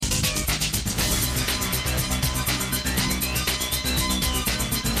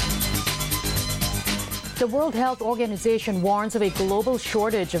The World Health Organization warns of a global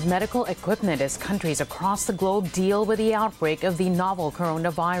shortage of medical equipment as countries across the globe deal with the outbreak of the novel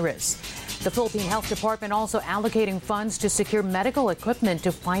coronavirus. The Philippine Health Department also allocating funds to secure medical equipment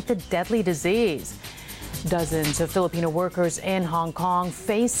to fight the deadly disease. Dozens of Filipino workers in Hong Kong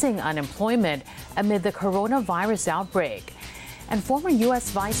facing unemployment amid the coronavirus outbreak. And former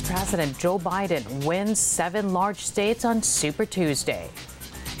U.S. Vice President Joe Biden wins 7 large states on Super Tuesday.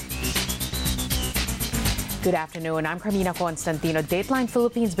 Good afternoon. I'm Carmina Constantino. Dateline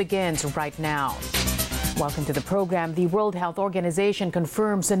Philippines begins right now. Welcome to the program. The World Health Organization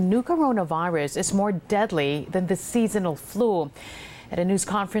confirms the new coronavirus is more deadly than the seasonal flu. At a news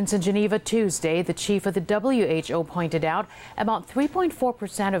conference in Geneva Tuesday, the chief of the WHO pointed out about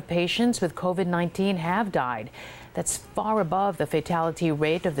 3.4% of patients with COVID-19 have died. That's far above the fatality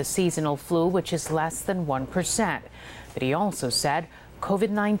rate of the seasonal flu, which is less than 1%. But he also said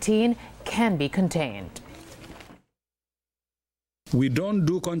COVID-19 can be contained. We don't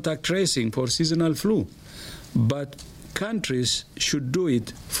do contact tracing for seasonal flu, but countries should do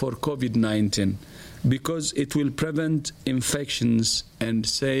it for COVID-19 because it will prevent infections and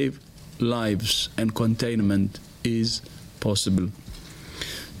save lives, and containment is possible.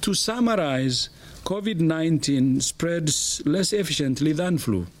 To summarize, COVID-19 spreads less efficiently than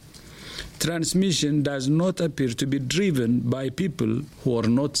flu. Transmission does not appear to be driven by people who are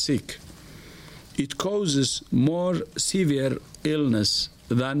not sick. It causes more severe illness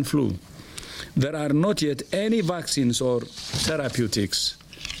than flu. There are not yet any vaccines or therapeutics,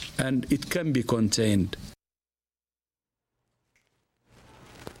 and it can be contained.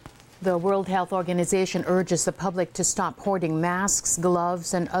 The World Health Organization urges the public to stop hoarding masks,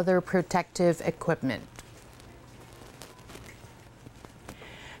 gloves, and other protective equipment.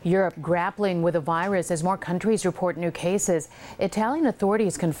 Europe grappling with the virus as more countries report new cases. Italian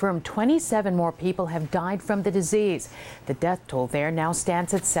authorities confirm 27 more people have died from the disease. The death toll there now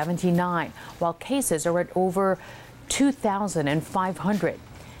stands at 79, while cases are at over 2,500.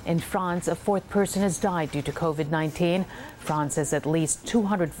 In France, a 4th person has died due to COVID-19. France has at least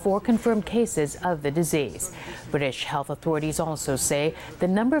 204 confirmed cases of the disease. British health authorities also say the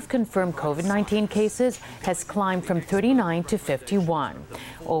number of confirmed COVID-19 cases has climbed from 39 to 51.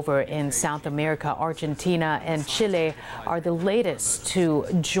 Over in South America, Argentina and Chile are the latest to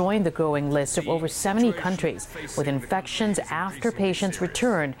join the growing list of over 70 countries with infections after patients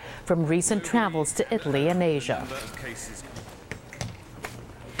returned from recent travels to Italy and Asia.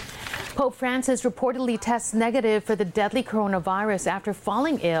 Pope Francis reportedly tests negative for the deadly coronavirus after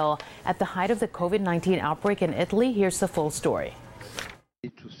falling ill at the height of the COVID-19 outbreak in Italy. Here's the full story.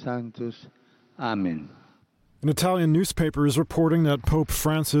 Amen. An Italian newspaper is reporting that Pope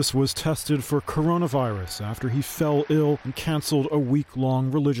Francis was tested for coronavirus after he fell ill and canceled a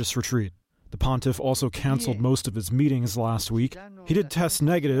week-long religious retreat. The pontiff also canceled most of his meetings last week. He did test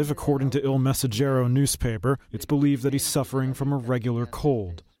negative, according to Il Messaggero newspaper. It's believed that he's suffering from a regular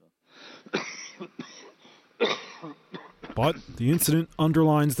cold. But the incident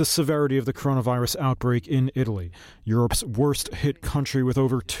underlines the severity of the coronavirus outbreak in Italy, Europe's worst-hit country with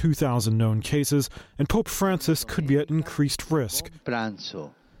over 2,000 known cases, and Pope Francis could be at increased risk.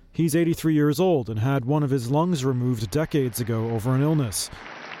 He's 83 years old and had one of his lungs removed decades ago over an illness.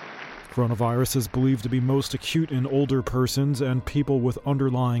 Coronavirus is believed to be most acute in older persons and people with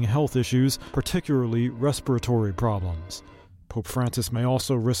underlying health issues, particularly respiratory problems. Pope Francis may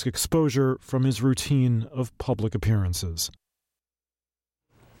also risk exposure from his routine of public appearances.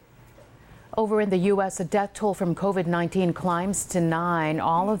 Over in the U.S., a death toll from COVID-19 climbs to 9.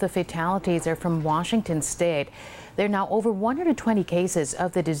 All of the fatalities are from Washington state. There are now over 120 cases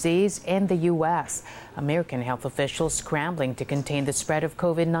of the disease in the U.S. American health officials scrambling to contain the spread of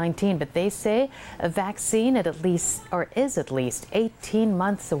COVID-19, but they say a vaccine is at least 18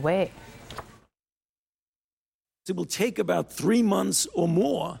 months away. It will take about 3 months or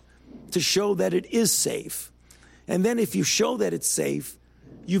more to show that it is safe. And then if you show that it's safe,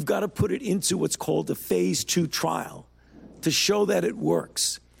 you've got to put it into what's called a phase 2 trial to show that it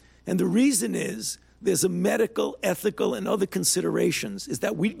works. And the reason is there's a medical, ethical, and other considerations is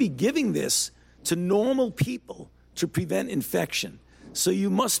that we'd be giving this to normal people to prevent infection. So you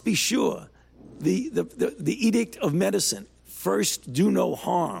must be sure the edict of medicine, first do no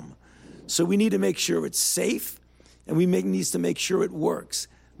harm. So we need to make sure it's safe, and we need to make sure it works.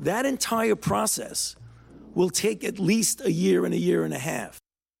 That entire process will take at least a year and a half.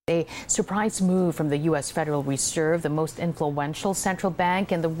 A surprise move from the U.S. Federal Reserve, the most influential central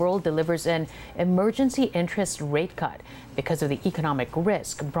bank in the world, delivers an emergency interest rate cut because of the economic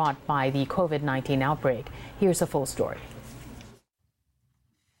risk brought by the COVID-19 outbreak. Here's the full story.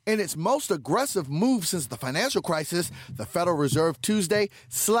 In its most aggressive move since the financial crisis, the Federal Reserve Tuesday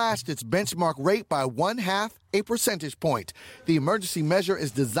slashed its benchmark rate by 0.5 percentage point. The emergency measure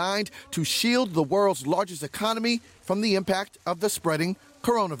is designed to shield the world's largest economy from the impact of the spreading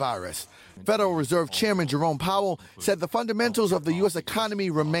coronavirus. Federal Reserve Chairman Jerome Powell said the fundamentals of the U.S. economy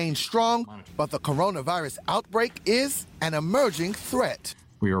remain strong, but the coronavirus outbreak is an emerging threat.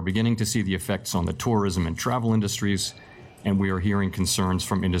 We are beginning to see the effects on the tourism and travel industries, and we are hearing concerns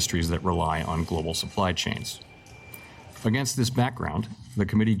from industries that rely on global supply chains. Against this background, the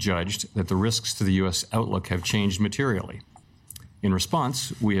committee judged that the risks to the U.S. outlook have changed materially. In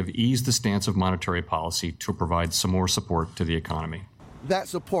response, we have eased the stance of monetary policy to provide some more support to the economy. That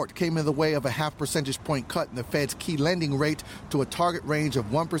support came in the way of a 0.5 percentage point cut in the Fed's key lending rate to a target range of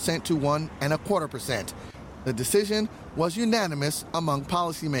 1% to 1.25%. The decision was unanimous among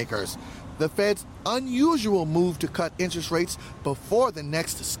policymakers. The Fed's unusual move to cut interest rates before the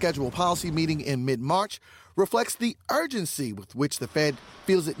next scheduled policy meeting in mid-March reflects the urgency with which the Fed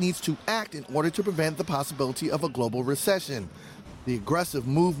feels it needs to act in order to prevent the possibility of a global recession. The aggressive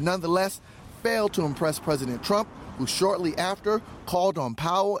move nonetheless failed to impress President Trump, who shortly after called on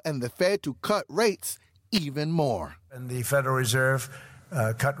Powell and the Fed to cut rates even more. And the Federal Reserve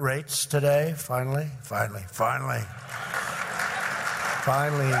cut rates today, finally.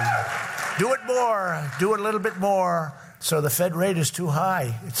 Do it more, do it a little bit more. So the Fed rate is too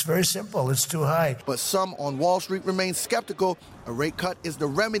high. It's very simple, it's too high. But some on Wall Street remain skeptical. A rate cut is the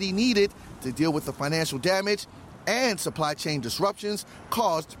remedy needed to deal with the financial damage and supply chain disruptions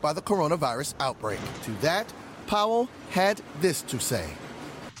caused by the coronavirus outbreak. To that, Powell had this to say.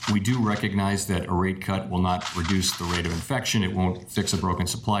 We do recognize that a rate cut will not reduce the rate of infection. It won't fix a broken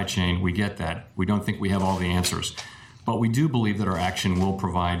supply chain. We get that. We don't think we have all the answers. But we do believe that our action will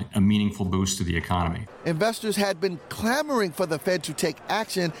provide a meaningful boost to the economy. Investors had been clamoring for the Fed to take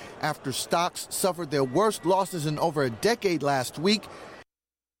action after stocks suffered their worst losses in over a decade last week.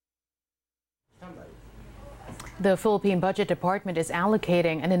 The Philippine Budget Department is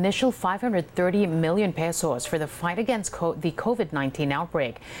allocating an initial 530 million pesos for the fight against the COVID-19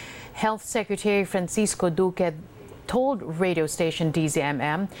 outbreak. Health Secretary Francisco Duque told radio station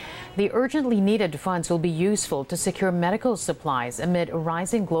DZMM the urgently needed funds will be useful to secure medical supplies amid a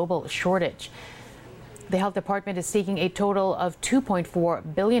rising global shortage. The Health Department is seeking a total of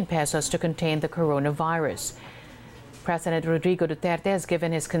 2.4 billion pesos to contain the coronavirus. President Rodrigo Duterte has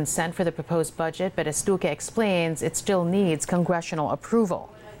given his consent for the proposed budget, but as Duque explains, it still needs congressional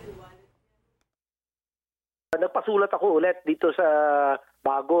approval. Nagpasulat ako ulit dito sa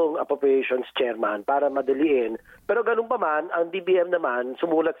bagong appropriations chairman para madaliin. Pero ganun pa man, ang DBM naman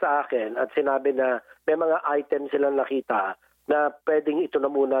sumulat sa akin at sinabi na may mga items silang nakita na pwedeng ito na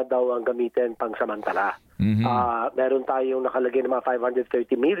muna daw ang gamitin pang samantala. Meron tayong nakalagay ng mga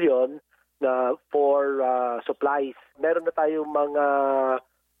 530 million na for supplies. Meron na tayong mga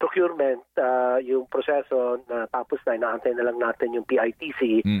procurement, yung proseso na tapos na, inaantay na lang natin yung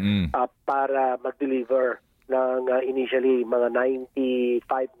PITC para mag-deliver ng initially mga 95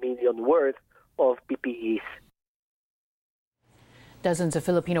 million worth of PPEs. Dozens of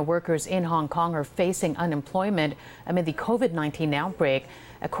Filipino workers in Hong Kong are facing unemployment amid the COVID-19 outbreak.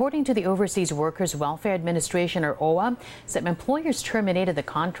 According to the Overseas Workers Welfare Administration, or OWA, some employers terminated the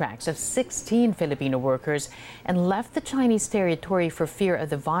contracts of 16 Filipino workers and left the Chinese territory for fear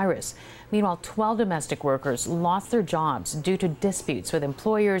of the virus. Meanwhile, 12 domestic workers lost their jobs due to disputes with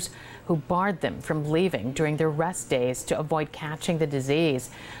employers who barred them from leaving during their rest days to avoid catching the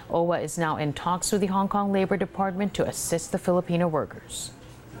disease. OWA is now in talks with the Hong Kong Labor Department to assist the Filipino workers.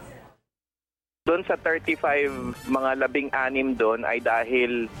 Doon sa 35, mga 16 doon ay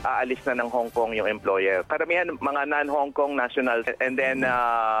dahil aalis na ng Hong Kong yung employer. Karamihan mga non-Hong Kong nationals, and then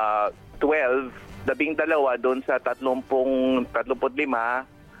 12, 12 doon sa 35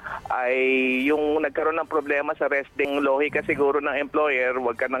 ay yung nagkaroon ng problema sa resting. Lohi ka siguro ng employer,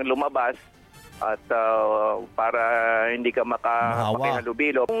 huwag ka nang lumabas at para hindi ka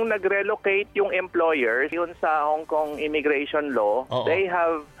makihalubilo. Kung nag-relocate yung employer, yun sa Hong Kong immigration law, they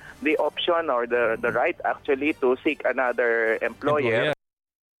have the option or the right actually to seek another employer.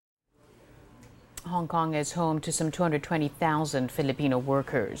 Hong Kong is home to some 220,000 Filipino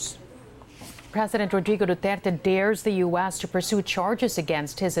workers. President Rodrigo Duterte dares the U.S. to pursue charges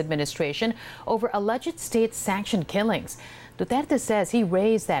against his administration over alleged state-sanctioned killings. Duterte says he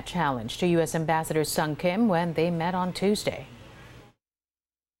raised that challenge to U.S. Ambassador Sung Kim when they met on Tuesday.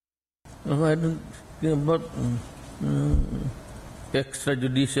 I don't think about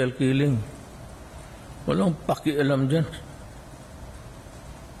extrajudicial killing. Walang pakialam dyan.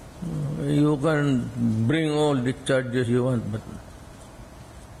 You can bring all the charges you want, but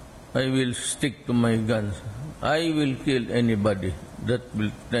I will stick to my guns. I will kill anybody that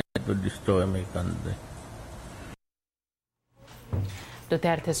will try to destroy my country.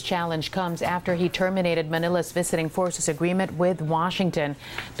 Duterte's challenge comes after he terminated Manila's visiting forces agreement with Washington.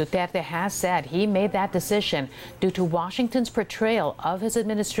 Duterte has said he made that decision due to Washington's portrayal of his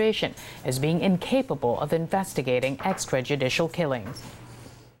administration as being incapable of investigating extrajudicial killings.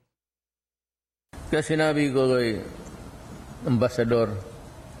 Kasi sinabi ko kay Ambassador,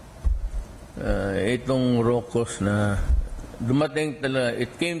 itong Rocos na dumating talaga,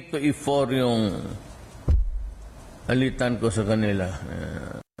 it came to E4 yung alitan ko sa kanila.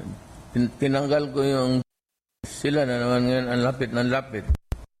 Tinanggal ko yung sila na naman ngayon ang lapit.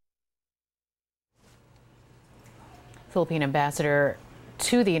 Philippine Ambassador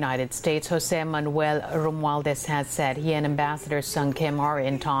to the United States, Jose Manuel Romualdez, has said he and Ambassador Sung Kim are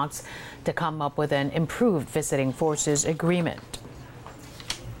in talks to come up with an improved visiting forces agreement.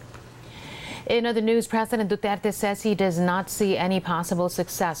 In other news, President Duterte says he does not see any possible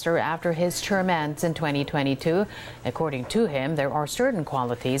successor after his term ends in 2022. According to him, there are certain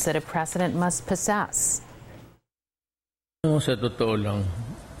qualities that a president must possess. Sa totoo lang,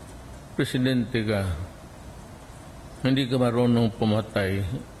 presidente ka, hindi ka marunong pumatay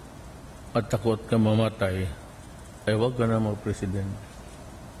at takot ka mamatay, ay huwag ka na mag-presidente.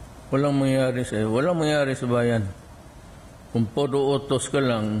 Walang mangyari sa bayan. Kung puro utos ka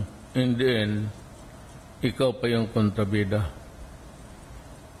lang, in the end, ikaw pa yung kontrabida.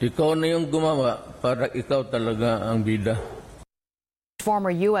 Ikaw na yung gumawa para ikaw talaga ang bida.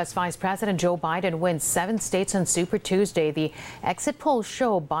 Former U.S. Vice President Joe Biden wins 7 states on Super Tuesday. The exit polls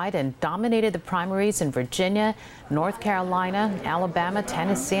show Biden dominated the primaries in Virginia, North Carolina, Alabama,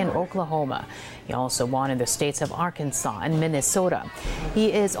 Tennessee, and Oklahoma. He also won in the states of Arkansas and Minnesota.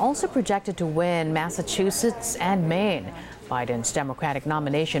 He is also projected to win Massachusetts and Maine. Biden's Democratic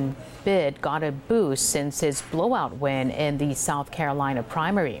nomination bid got a boost since his blowout win in the South Carolina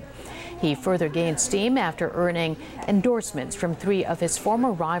primary. He further gained steam after earning endorsements from 3 of his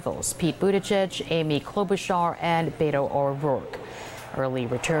former rivals, Pete Buttigieg, Amy Klobuchar, and Beto O'Rourke. Early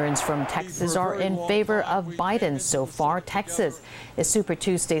returns from Texas are in favor of Biden so far. Texas is Super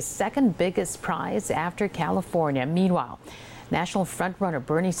Tuesday's second biggest prize after California. Meanwhile, national frontrunner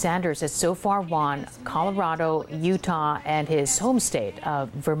Bernie Sanders has so far won Colorado, Utah, and his home state of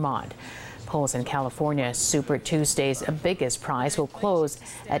Vermont. Polls in California Super Tuesday's biggest prize will close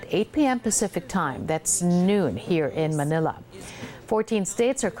at 8 p.m. Pacific time. That's noon here in Manila. 14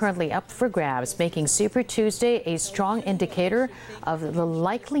 states are currently up for grabs, making Super Tuesday a strong indicator of the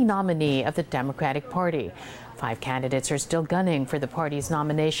likely nominee of the Democratic Party. 5 candidates are still gunning for the party's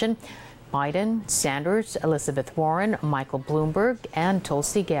nomination: Biden, Sanders, Elizabeth Warren, Michael Bloomberg, and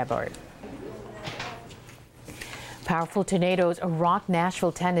Tulsi Gabbard. Powerful tornadoes rocked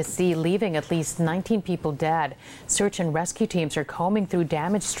Nashville, Tennessee, leaving at least 19 people dead. Search and rescue teams are combing through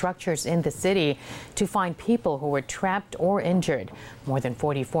damaged structures in the city to find people who were trapped or injured. More than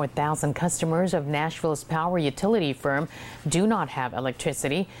 44,000 customers of Nashville's power utility firm do not have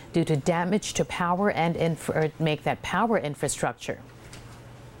electricity due to damage to power and power infrastructure.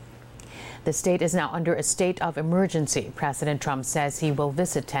 The state is now under a state of emergency. President Trump says he will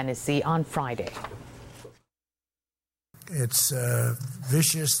visit Tennessee on Friday. It's a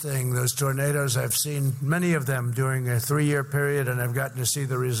vicious thing. Those tornadoes, I've seen many of them during a 3-year period, and I've gotten to see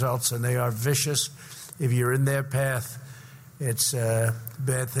the results, and they are vicious. If you're in their path, it's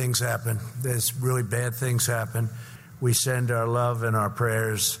bad things happen. There's really bad things happen. We send our love and our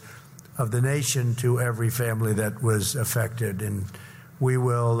prayers of the nation to every family that was affected, and we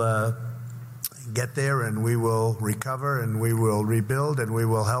will get there, and we will recover, and we will rebuild, and we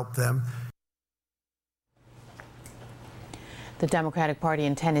will help them. The Democratic Party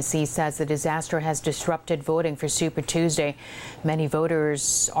in Tennessee says the disaster has disrupted voting for Super Tuesday. Many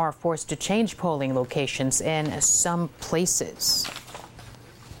voters are forced to change polling locations in some places.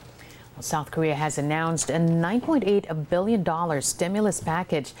 South Korea has announced a $9.8 billion stimulus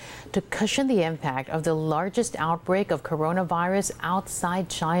package to cushion the impact of the largest outbreak of coronavirus outside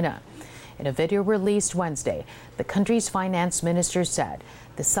China. In a video released Wednesday, the country's finance minister said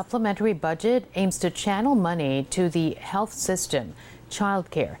the supplementary budget aims to channel money to the health system,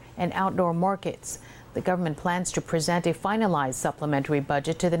 childcare, and outdoor markets. The government plans to present a finalized supplementary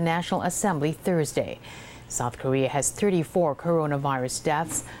budget to the National Assembly Thursday. South Korea has 34 coronavirus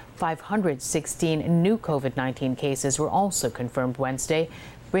deaths. 516 new COVID-19 cases were also confirmed Wednesday,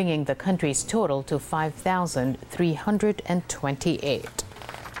 bringing the country's total to 5,328.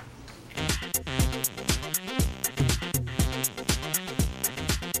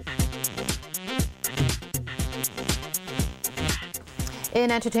 In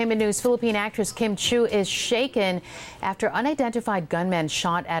entertainment news, Philippine actress Kim Chiu is shaken after unidentified gunmen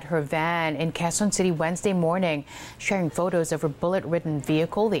shot at her van in Quezon City Wednesday morning. Sharing photos of her bullet-ridden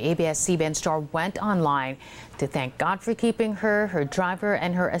vehicle, the ABS-CBN star went online to thank God for keeping her, her driver,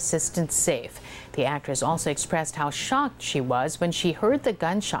 and her assistant safe. The actress also expressed how shocked she was when she heard the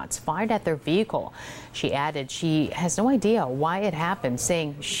gunshots fired at their vehicle. She added she has no idea why it happened,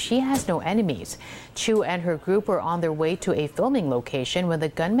 saying she has no enemies. Chiu and her group were on their way to a filming location when the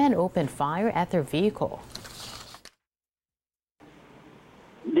gunmen opened fire at their vehicle.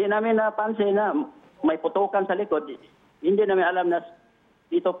 Hindi namin napansin na may putukan sa likod. Hindi namin alam na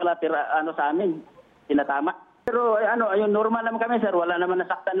dito pala sa amin, tinatama. Pero ayun, normal naman kami, sir. Wala naman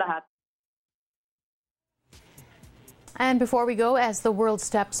nasaktan lahat. And before we go, as the world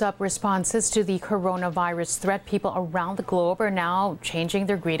steps up responses to the coronavirus threat, people around the globe are now changing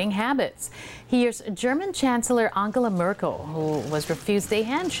their greeting habits. Here's German Chancellor Angela Merkel, who was refused a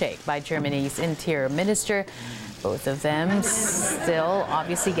handshake by Germany's Interior Minister. Both of them still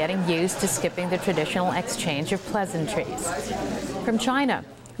obviously getting used to skipping the traditional exchange of pleasantries. From China,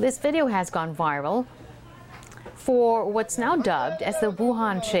 this video has gone viral for what's now dubbed as the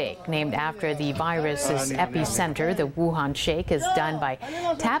Wuhan Shake. Named after the virus's epicenter, the Wuhan Shake is done by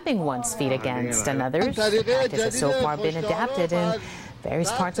tapping one's feet against another's. The practice has so far been adapted in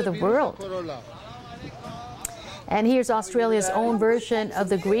various parts of the world. And here's Australia's own version of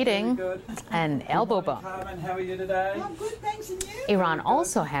the greeting, an elbow bump. Iran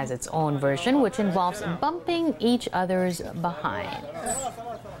also has its own version, which involves bumping each other's behind.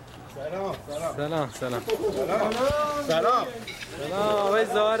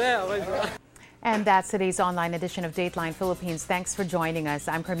 And that's today's online edition of Dateline Philippines. Thanks for joining us.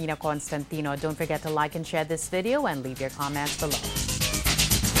 I'm Carmina Constantino. Don't forget to like and share this video and leave your comments below.